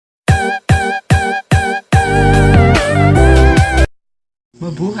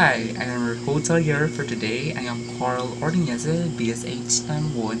Mabuhay! I am your hotelier for today. I am Ordeñiza,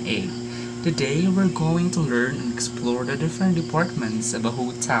 BSHM 1A. Today we're going to learn and explore the different departments of a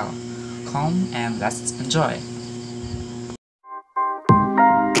hotel. Come and let's enjoy!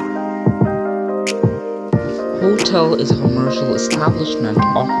 Hotel is a commercial establishment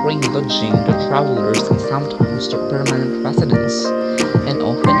offering lodging to travelers and sometimes to permanent residents, and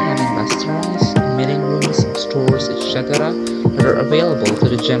often having restaurants, meeting rooms, stores, etc. that are available to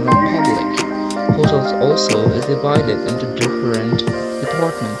the general public. Hotels also is divided into different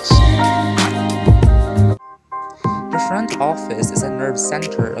departments. The front office is a nerve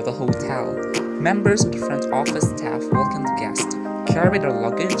center of a hotel. Members of the front office staff welcome the guests, carry their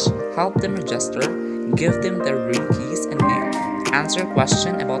luggage, help them register, give them their room keys and mail, answer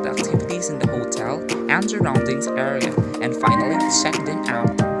questions about the activities in the hotel and surroundings area, and finally check them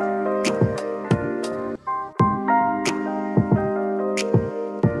out.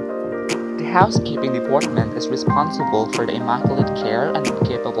 The housekeeping department is responsible for the immaculate care and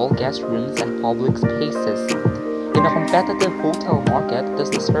capable guest rooms and public spaces. In a competitive hotel market, it is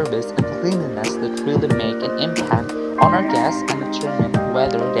the service and cleanliness that really make an impact on our guests and determine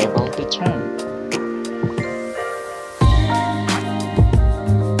whether they will return.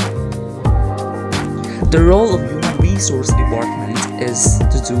 The role of Human Resource Department is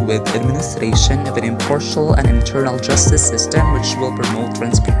to do with administration of an impartial and internal justice system which will promote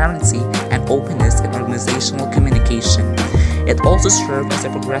transparency and openness in organizational communication. It also serves as a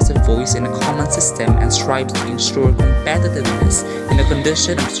progressive voice in a common system and strives to ensure competitiveness in the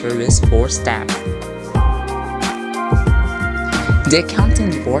condition of service for staff. The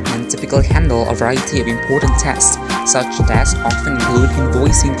accounting department typically handles a variety of important tasks. Such tasks often include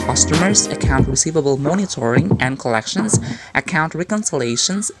invoicing customers, account receivable monitoring and collections, account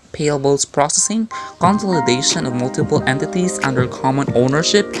reconciliations, payables processing, consolidation of multiple entities under common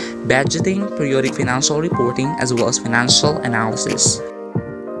ownership, budgeting, periodic financial reporting, as well as financial analysis.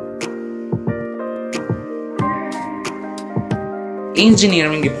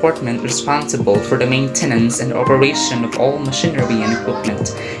 Engineering department responsible for the maintenance and operation of all machinery and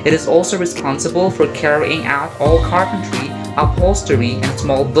equipment. It is also responsible for carrying out all carpentry, upholstery, and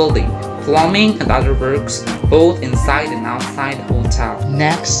small building, plumbing, and other works, both inside and outside the hotel.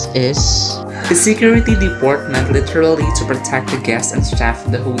 Next is the security department, literally to protect the guests and staff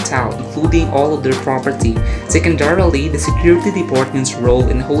of the hotel, including all of their property. Secondarily, the security department's role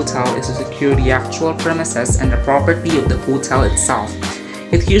in the hotel is to secure the actual premises and the property of the hotel itself.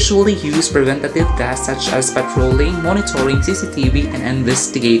 It usually uses preventative tasks such as patrolling, monitoring CCTV, and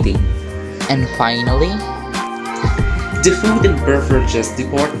investigating. And finally, the Food and Beverages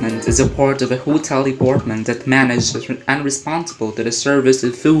Department is a part of a hotel department that manages and responsible to the service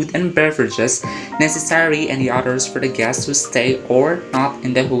of food and beverages necessary and the others for the guests who stay or not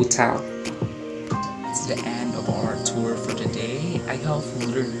in the hotel. It's the end of our tour for today. I hope you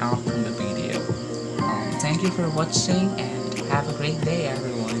learned out from the video. Thank you for watching and have a great day,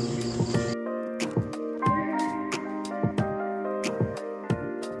 everyone.